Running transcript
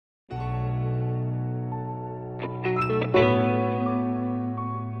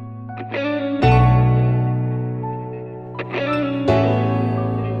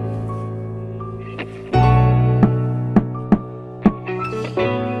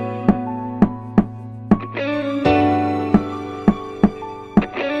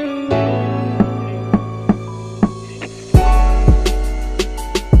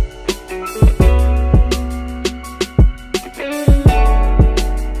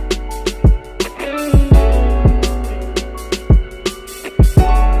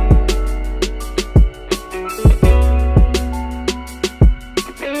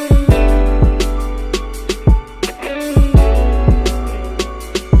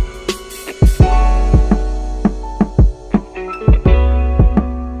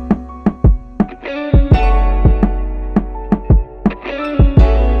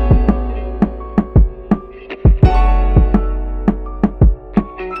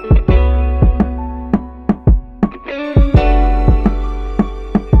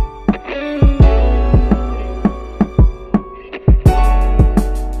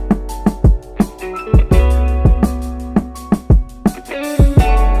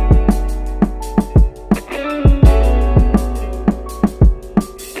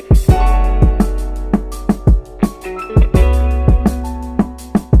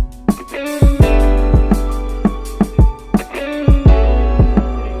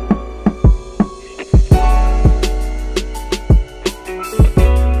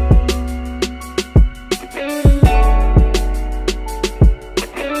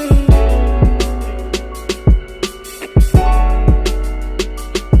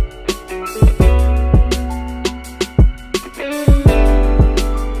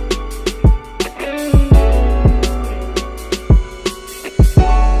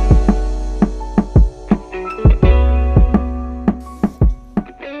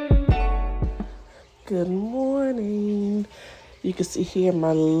Good morning. You can see here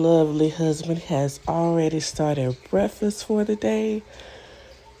my lovely husband has already started breakfast for the day.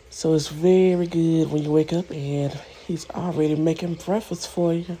 So it's very good when you wake up and he's already making breakfast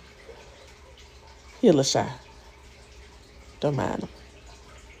for you. He a little shy. Don't mind him.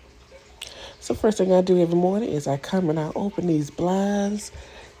 So first thing I do every morning is I come and I open these blinds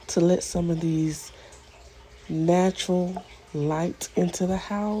to let some of these natural light into the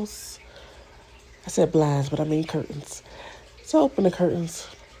house. I said blinds, but I mean curtains. So open the curtains,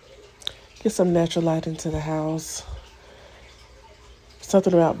 get some natural light into the house.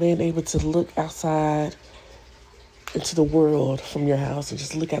 Something about being able to look outside into the world from your house and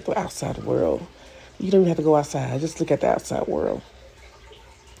just look at the outside world. You don't even have to go outside, just look at the outside world.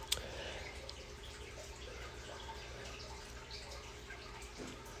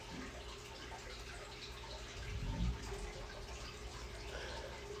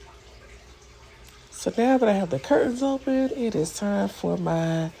 So now that I have the curtains open, it is time for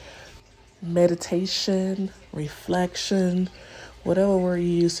my meditation, reflection, whatever word you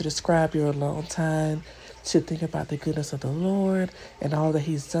use to describe your alone time, to think about the goodness of the Lord and all that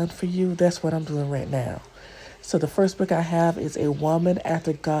He's done for you. That's what I'm doing right now. So the first book I have is A Woman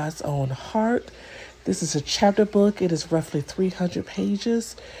After God's Own Heart. This is a chapter book. It is roughly 300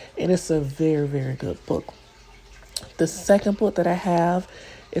 pages, and it's a very, very good book. The second book that I have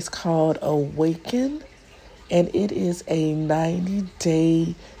is called Awaken, and it is a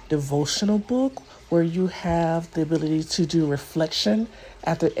 90-day devotional book where you have the ability to do reflection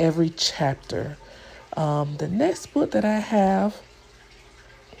after every chapter. The next book that I have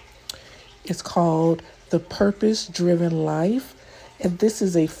is called The Purpose-Driven Life, and this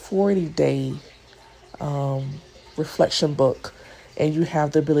is a 40-day reflection book, and you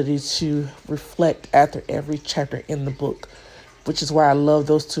have the ability to reflect after every chapter in the book, which is why I love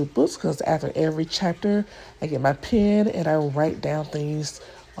those two books, because after every chapter, I get my pen and I write down things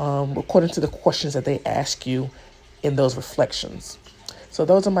according to the questions that they ask you in those reflections. So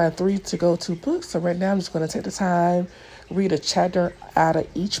those are my 3 to-go-to books. So right now I'm just going to take the time, read a chapter out of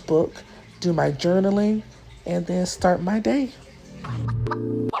each book, do my journaling, and then start my day.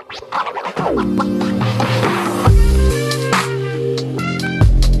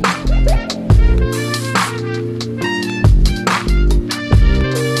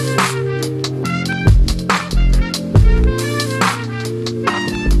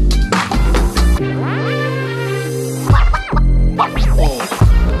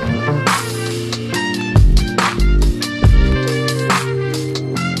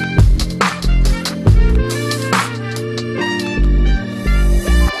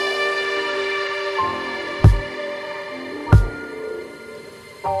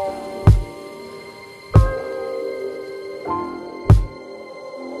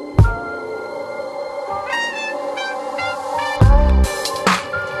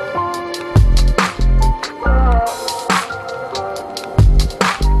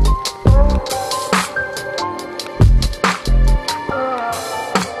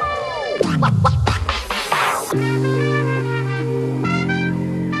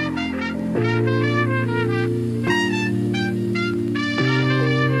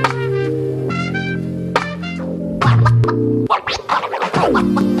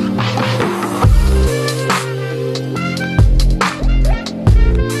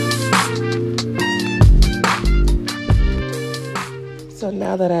 So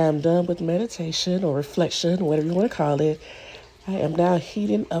now that I am done with meditation or reflection, whatever you want to call it, I am now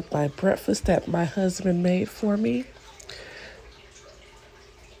heating up my breakfast that my husband made for me.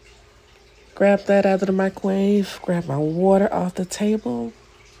 Grab that out of the microwave, grab my water off the table,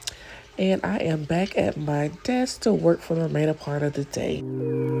 and I am back at my desk to work for the remainder part of the day.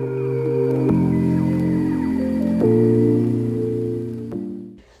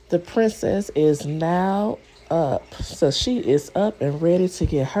 The princess is now up. So she is up and ready to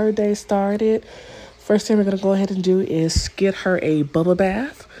get her day started. First thing we're going to go ahead and do is get her a bubble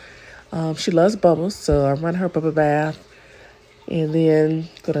bath. She loves bubbles, so I run her a bubble bath. And then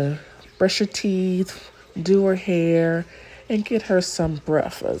going to brush her teeth, do her hair, and get her some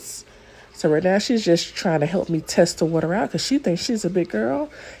breakfast. So right now she's just trying to help me test the water out because she thinks she's a big girl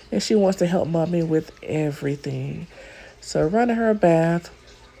and she wants to help mommy with everything. So running her a bath.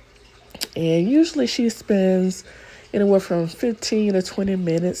 And usually she spends anywhere from 15 to 20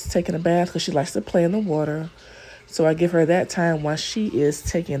 minutes taking a bath because she likes to play in the water. So I give her that time while she is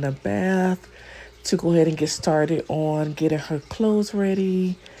taking a bath to go ahead and get started on getting her clothes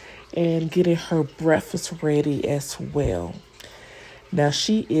ready and getting her breakfast ready as well. Now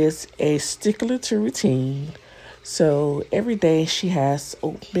she is a stickler to routine. So every day she has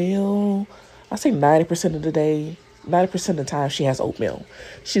oatmeal, I say 90% of the day, 90% of the time she has oatmeal.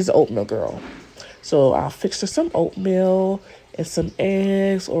 She's an oatmeal girl. So I'll fix her some oatmeal and some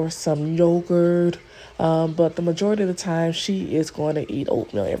eggs or some yogurt. But the majority of the time, she is going to eat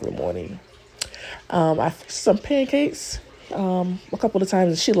oatmeal every morning. I fixed some pancakes a couple of times,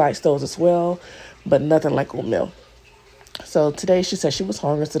 and she likes those as well, but nothing like oatmeal. So today she said she was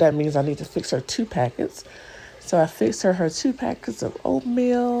hungry, so that means I need to fix her 2 packets. So I fixed her 2 packets of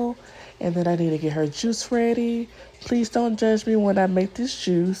oatmeal, and then I need to get her juice ready. Please don't judge me when I make this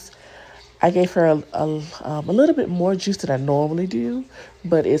juice. I gave her a little bit more juice than I normally do,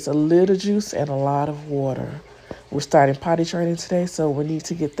 but it's a little juice and a lot of water. We're starting potty training today, so we need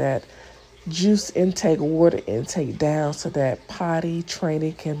to get that juice intake, water intake down so that potty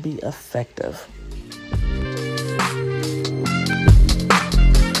training can be effective.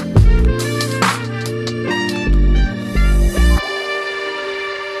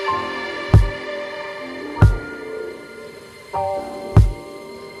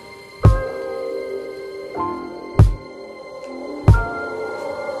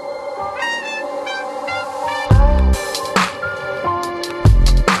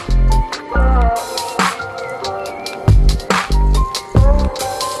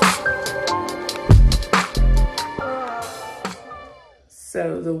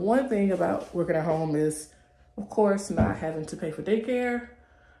 So the one thing about working at home is, of course, not having to pay for daycare.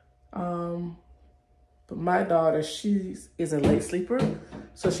 But my daughter, she is a late sleeper.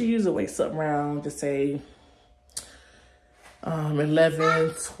 So she usually wakes up around, just say,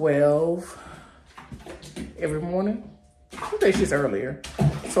 11, 12 every morning. Some days she's earlier.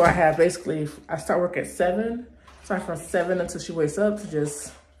 So I start work at 7. Start from 7 until she wakes up to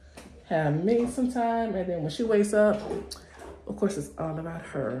just have me some time. And then when she wakes up, of course, it's all about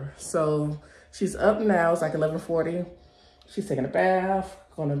her. So she's up now. It's like 11:40. She's taking a bath,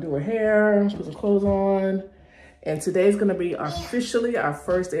 gonna do her hair, put some clothes on. And today's gonna be officially our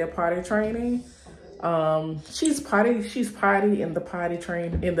first day of potty training. She's potty in the potty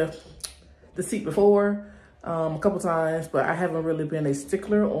train in the seat before a couple times, but I haven't really been a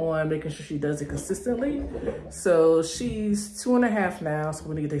stickler on making sure she does it consistently. So she's 2.5 now, so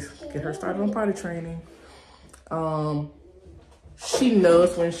we need to get her started on potty training. She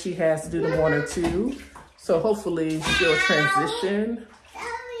knows when she has to do the morning too. So hopefully she'll transition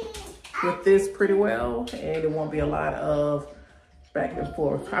with this pretty well, and it won't be a lot of back and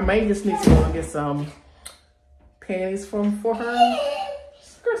forth. I may just need to go and get some panties for her.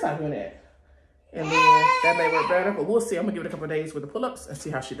 Girl's not doing that. And then that may work better, but we'll see. I'm gonna give it a couple of days with the pull-ups and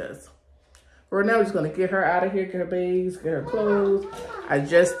see how she does. Right now, we're just gonna get her out of here, get her bags, get her clothes. I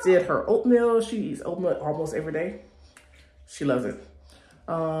just did her oatmeal. She eats oatmeal almost every day. She loves it.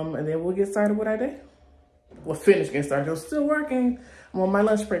 And then we'll get started with our day. We'll finish getting started. I'm still working. I'm on my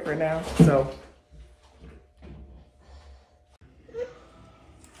lunch break right now, so.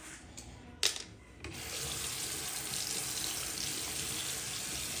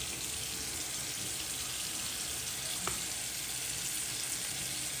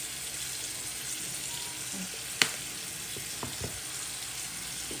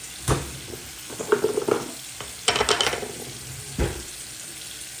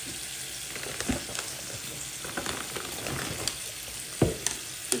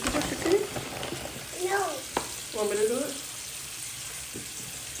 Want me to do it?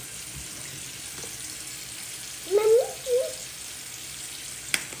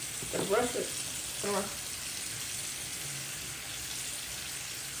 Let's brush it. Come on.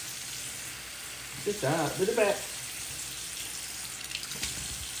 Good job. Do the back.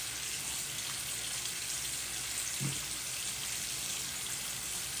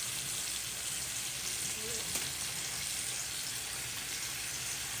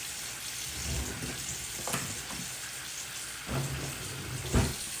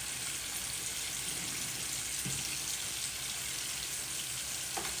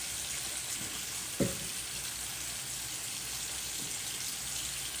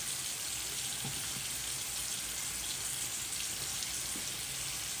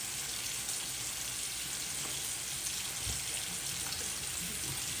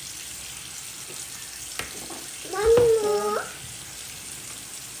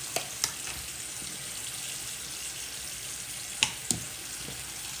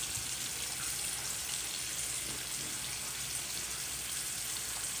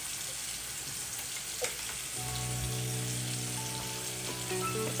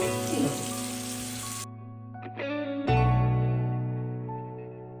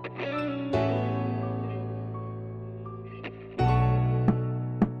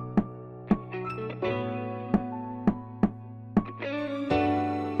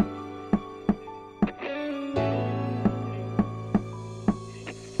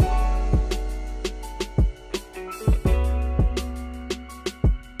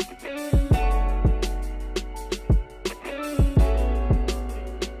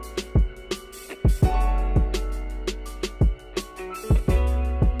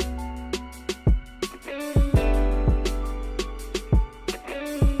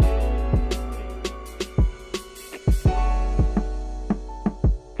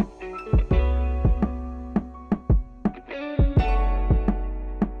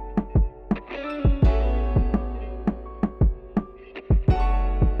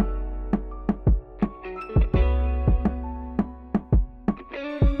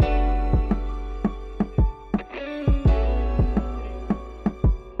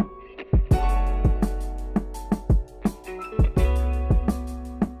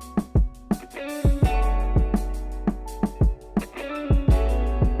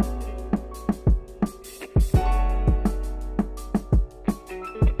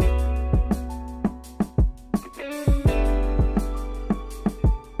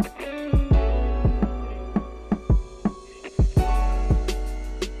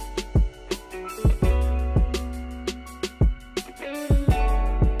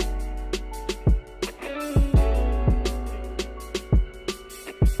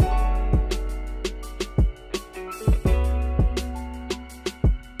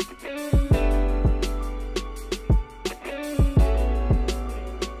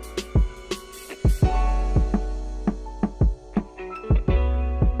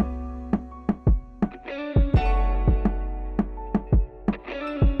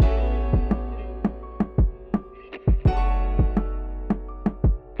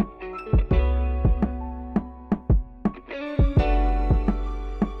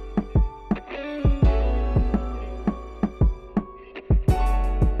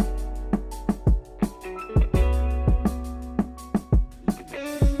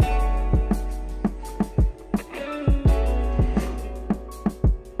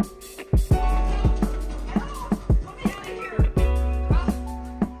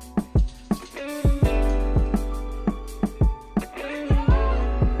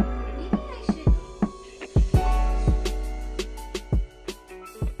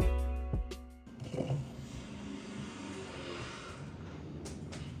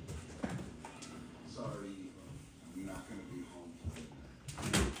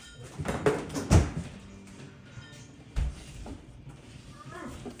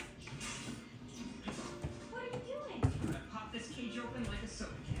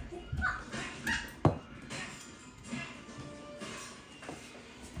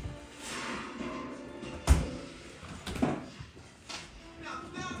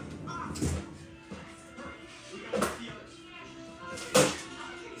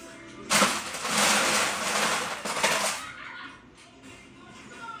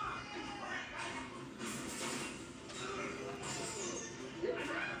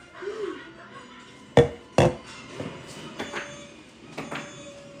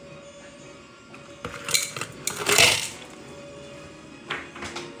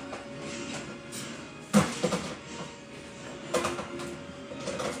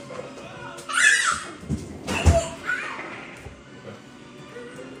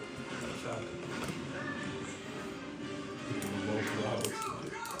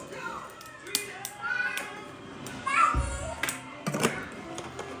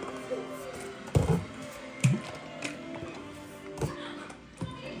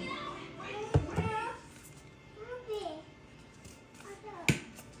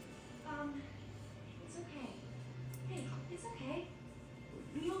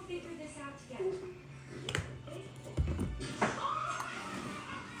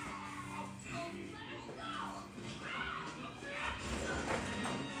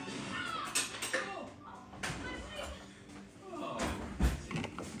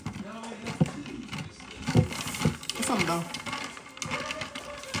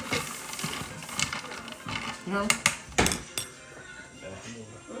 Uh-huh.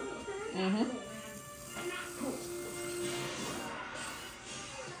 Mm-hmm.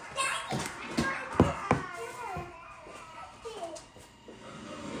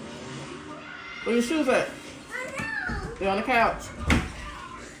 Where your shoes at? They're on the couch.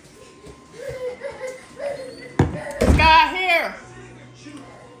 Sky, here.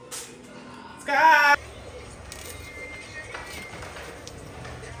 Sky.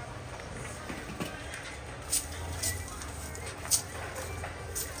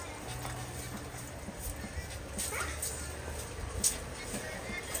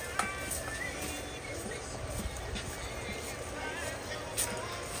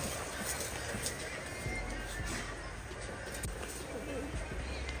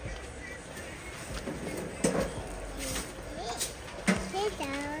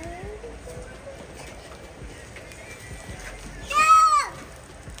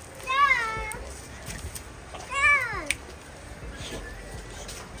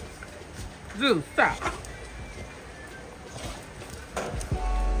 Zeus, stop.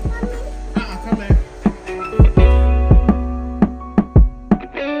 Come here.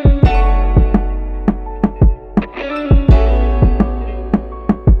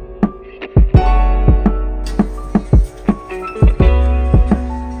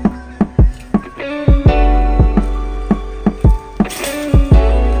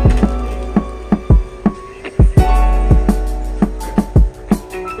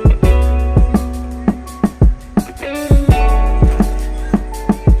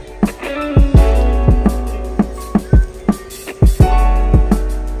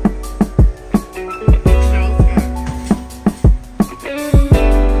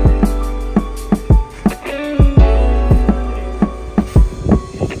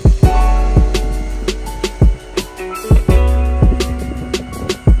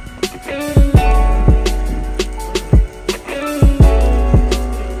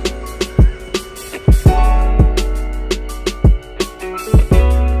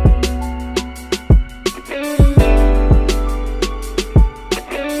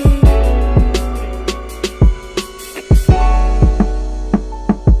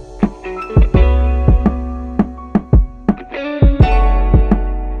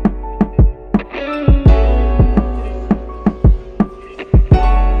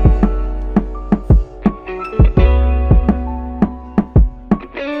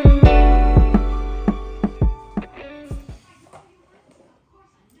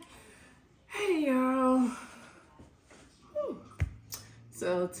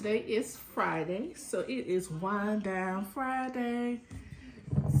 So today is Friday, so it is Wind Down Friday.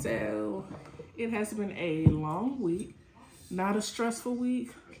 So it has been a long week, not a stressful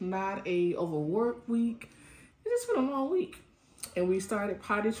week, not a overworked week. It's just been a long week. And we started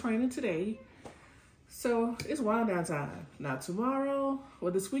potty training today. So it's wind down time. Now tomorrow, or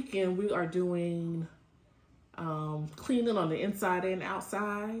this weekend, we are doing cleaning on the inside and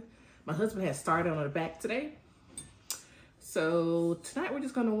outside. My husband has started on the back today. So tonight we're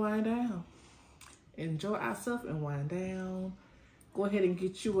just gonna wind down. Enjoy ourselves and wind down. Go ahead and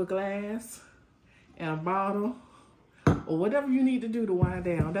get you a glass and a bottle or whatever you need to do to wind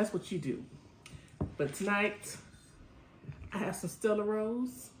down. That's what you do. But tonight, I have some Stella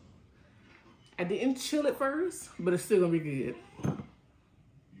Rose. I didn't chill it first, but it's still gonna be good.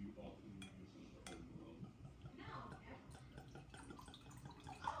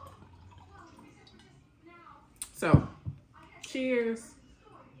 So, cheers.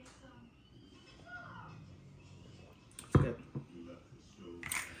 Good.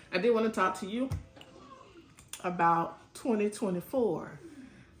 I did want to talk to you about 2024.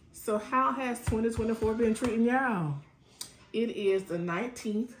 So how has 2024 been treating y'all? It is the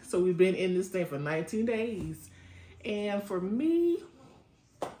 19th, so we've been in this thing for 19 days. And for me,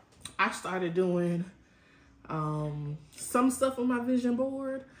 I started doing some stuff on my vision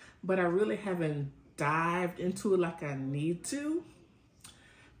board, but I really haven't dived into it like I need to.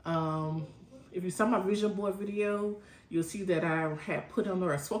 If you saw my vision board video, you'll see that I had put on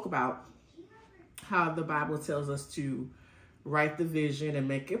there, I spoke about how the Bible tells us to write the vision and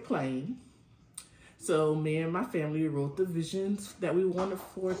make it plain. So me and my family wrote the visions that we wanted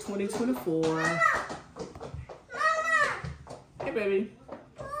for 2024. Mama! Hey, baby.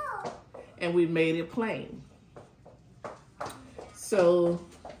 And we made it plain. So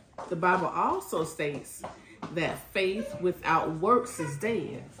the Bible also states that faith without works is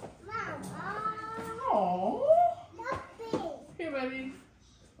dead. Aww. Here, baby.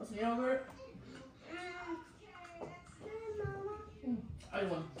 Want some yogurt? I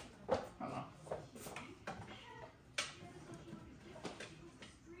want. Hold on.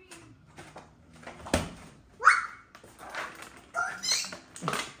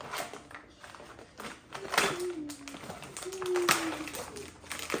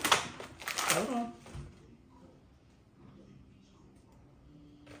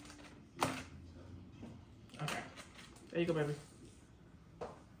 There you go, baby.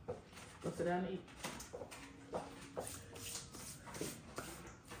 Go sit down and eat.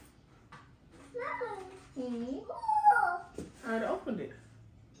 I already opened it.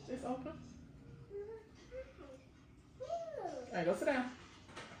 It's open. All right, go sit down.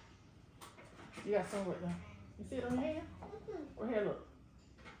 You got some right now. You see it on your hand? Where here, look.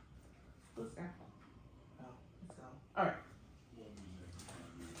 Look down. Oh, it's gone. All right.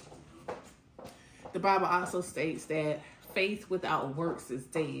 The Bible also states that faith without works is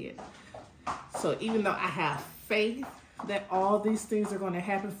dead. So even though I have faith that all these things are going to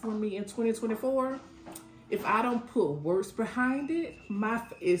happen for me in 2024, if I don't put works behind it,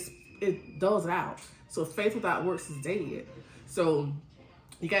 it dulls it out. So faith without works is dead. So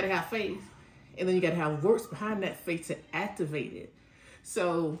you got to have faith, and then you got to have works behind that faith to activate it.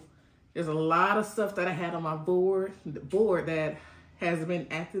 So there's a lot of stuff that I had on my board that hasn't been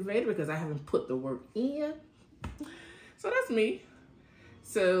activated because I haven't put the work in. So that's me.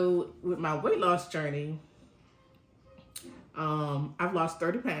 So with my weight loss journey, I've lost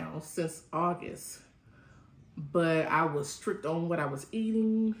 30 pounds since August, but I was strict on what I was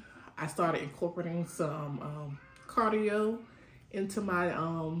eating. I started incorporating some cardio into my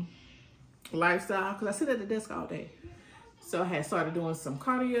lifestyle because I sit at the desk all day. So I had started doing some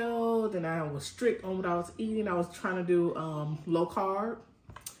cardio, then I was strict on what I was eating. I was trying to do low carb.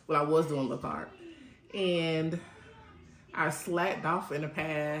 Well, I was doing low carb. And I slacked off in the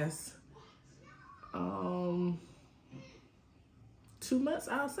past 2 months,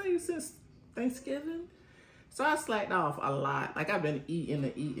 I'll say, since Thanksgiving. So I slacked off a lot. Like I've been eating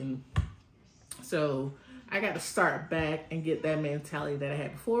and eating. So I got to start back and get that mentality that I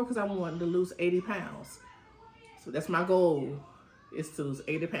had before because I wanted to lose 80 pounds. So that's my goal, is to lose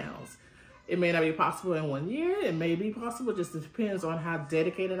 80 pounds. It may not be possible in 1 year. It may be possible. Just depends on how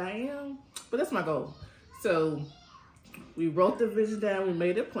dedicated I am. But that's my goal. So we wrote the vision down. We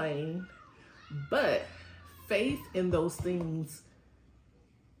made it plain. But faith in those things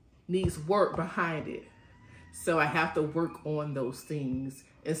needs work behind it. So I have to work on those things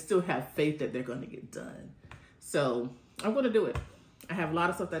and still have faith that they're going to get done. So I'm going to do it. I have a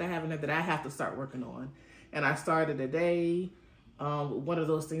lot of stuff that I have in there that I have to start working on. And I started today. One of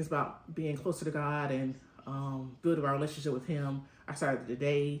those things about being closer to God and building our relationship with Him. I started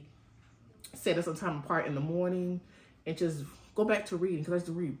today. Set it some time apart in the morning and just go back to reading, because I used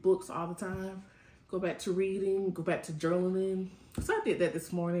to read books all the time. Go back to reading, go back to journaling. So I did that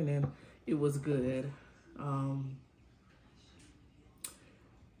this morning and it was good.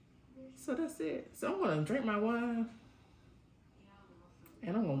 So that's it. So I'm going to drink my wine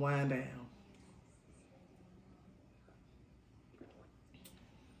and I'm going to wind down.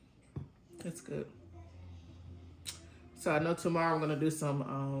 That's good. So I know tomorrow I'm going to do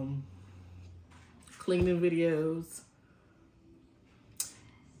some cleaning videos.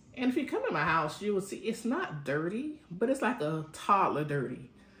 And if you come in my house, you will see it's not dirty, but it's like a toddler dirty,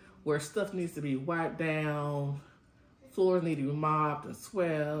 where stuff needs to be wiped down, floors need to be mopped and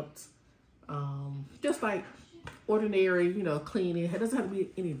swept. Just like ordinary, you know, cleaning. It doesn't have to be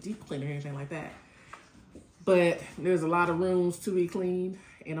any deep cleaning or anything like that. But there's a lot of rooms to be cleaned,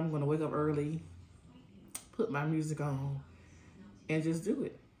 and I'm going to wake up early, put my music on, and just do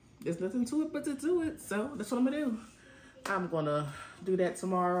it. There's nothing to it but to do it. So that's what I'm going to do. I'm going to do that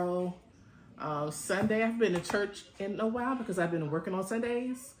tomorrow. Sunday, I've been to church in a while because I've been working on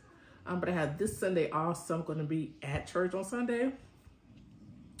Sundays. But I have this Sunday off, so I'm going to be at church on Sunday.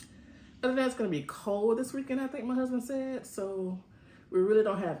 Other than that, it's going to be cold this weekend, I think my husband said. So we really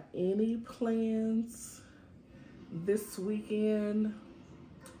don't have any plans this weekend.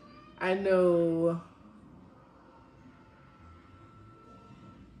 I know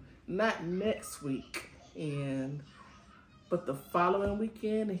not next week, but the following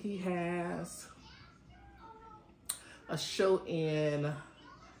weekend he has a show in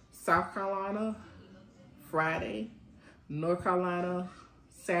South Carolina Friday, North Carolina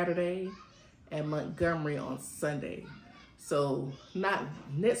Saturday, and Montgomery on Sunday. So not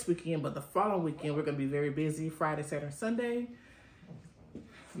next weekend, but the following weekend, we're going to be very busy Friday, Saturday, Sunday,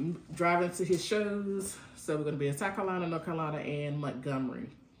 driving to his shows. So we're going to be in South Carolina, North Carolina, and Montgomery.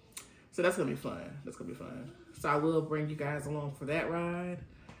 So that's going to be fun. That's going to be fun. So I will bring you guys along for that ride.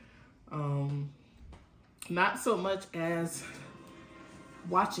 Not so much as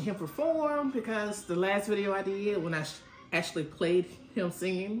watching him perform, because the last video I did, when I actually played him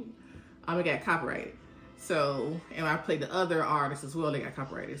singing, it got copyrighted. So, and I played the other artists as well, they got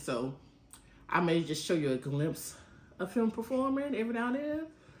copyrighted. So I may just show you a glimpse of him performing every now and then,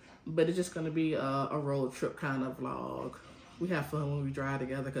 but it's just going to be a road trip kind of vlog. We have fun when we drive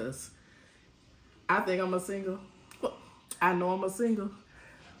together, because I think I'm a single. Well, I know I'm a singer,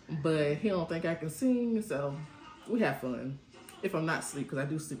 but he don't think I can sing, so we have fun. If I'm not asleep, because I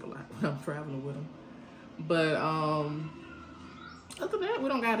do sleep a lot when I'm traveling with him. But other than that, we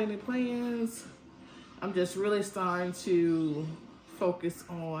don't got any plans. I'm just really starting to focus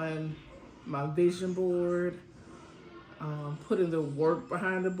on my vision board, putting the work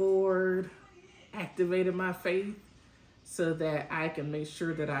behind the board, activating my faith so that I can make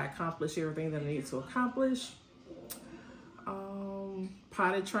sure that I accomplish everything that I need to accomplish.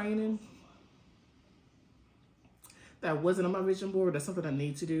 Potty training. That wasn't on my vision board. That's something I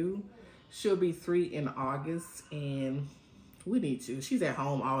need to do. She'll be 3 in August, and we need to. She's at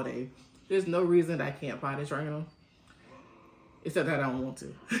home all day. There's no reason that I can't potty train her, except that I don't want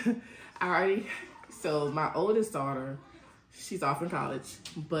to. So my oldest daughter, she's off in college,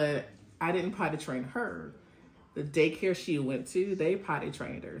 but I didn't potty train her. The daycare she went to, they potty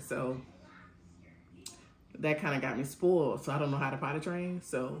trained her. So that kind of got me spoiled. So I don't know how to potty train.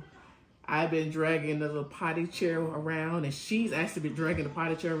 So I've been dragging the little potty chair around, and she's actually been dragging the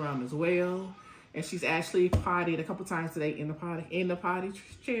potty chair around as well. And she's actually pottied a couple times today in the potty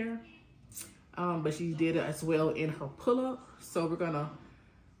chair. But she did it as well in her pull-up. So we're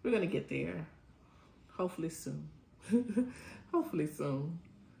gonna get there. Hopefully soon. Hopefully soon.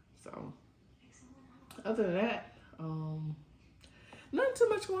 So other than that, nothing too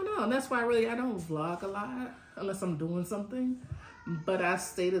much going on. That's why really I don't vlog a lot unless I'm doing something. But I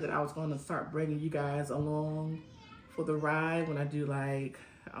stated that I was going to start bringing you guys along for the ride when I do like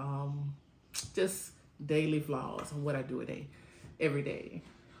just daily vlogs on what I do every day.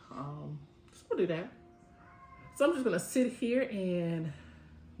 So we'll do that. So I'm just gonna sit here and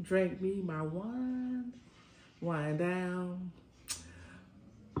drink me my wine, wind down,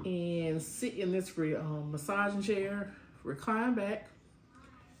 and sit in this massaging chair, recline back.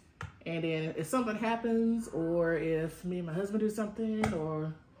 And then if something happens, or if me and my husband do something,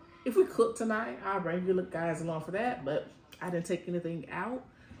 or if we cook tonight, I'll bring you guys along for that. But I didn't take anything out,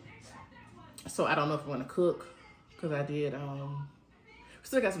 so I don't know if I'm gonna cook, because I did,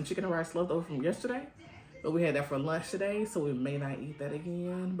 still got some chicken and rice left over from yesterday, but we had that for lunch today, so we may not eat that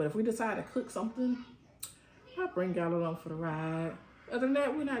again. But if we decide to cook something, I'll bring y'all along for the ride. Other than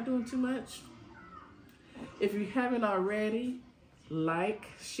that, we're not doing too much. If you haven't already, like,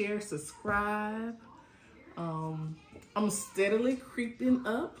 share, subscribe. I'm steadily creeping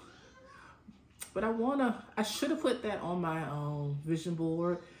up, but I should have put that on my vision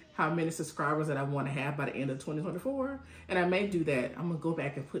board, how many subscribers that I want to have by the end of 2024. And I may do that. I'm gonna go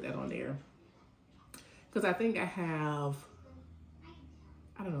back and put that on there, because I think I have,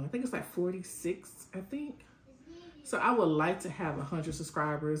 I don't know, I think it's like 46, I think. So I would like to have 100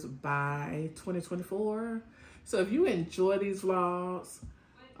 subscribers by 2024. So if you enjoy these vlogs,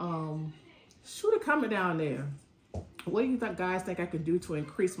 shoot a comment down there. What do you guys think I could do to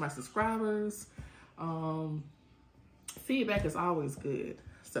increase my subscribers? Feedback is always good.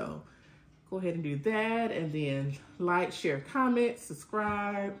 So go ahead and do that. And then like, share, comment,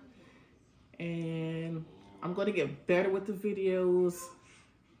 subscribe. And I'm going to get better with the videos,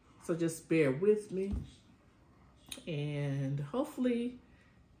 so just bear with me. And hopefully,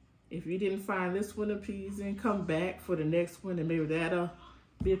 if you didn't find this one appeasing, come back for the next one, and maybe that'll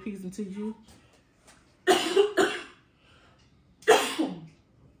be appeasing to you.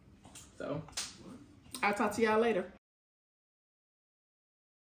 So I'll talk to y'all later.